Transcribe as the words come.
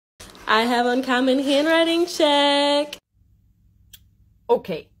I have uncommon handwriting check.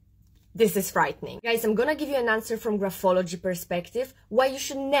 Okay, this is frightening. Guys, I'm gonna give you an answer from graphology perspective why you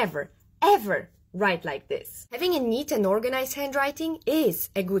should never, ever write like this. Having a neat and organized handwriting is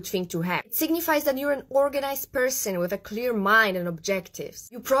a good thing to have. It signifies that you're an organized person with a clear mind and objectives.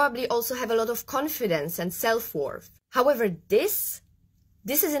 You probably also have a lot of confidence and self-worth. However,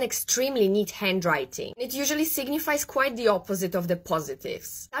 this is an extremely neat handwriting. It usually signifies quite the opposite of the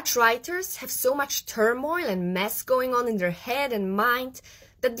positives. Such writers have so much turmoil and mess going on in their head and mind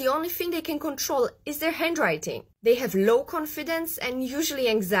that the only thing they can control is their handwriting. They have low confidence and usually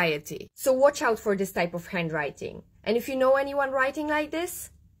anxiety. So watch out for this type of handwriting. And if you know anyone writing like this,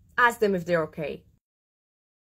 ask them if they're okay.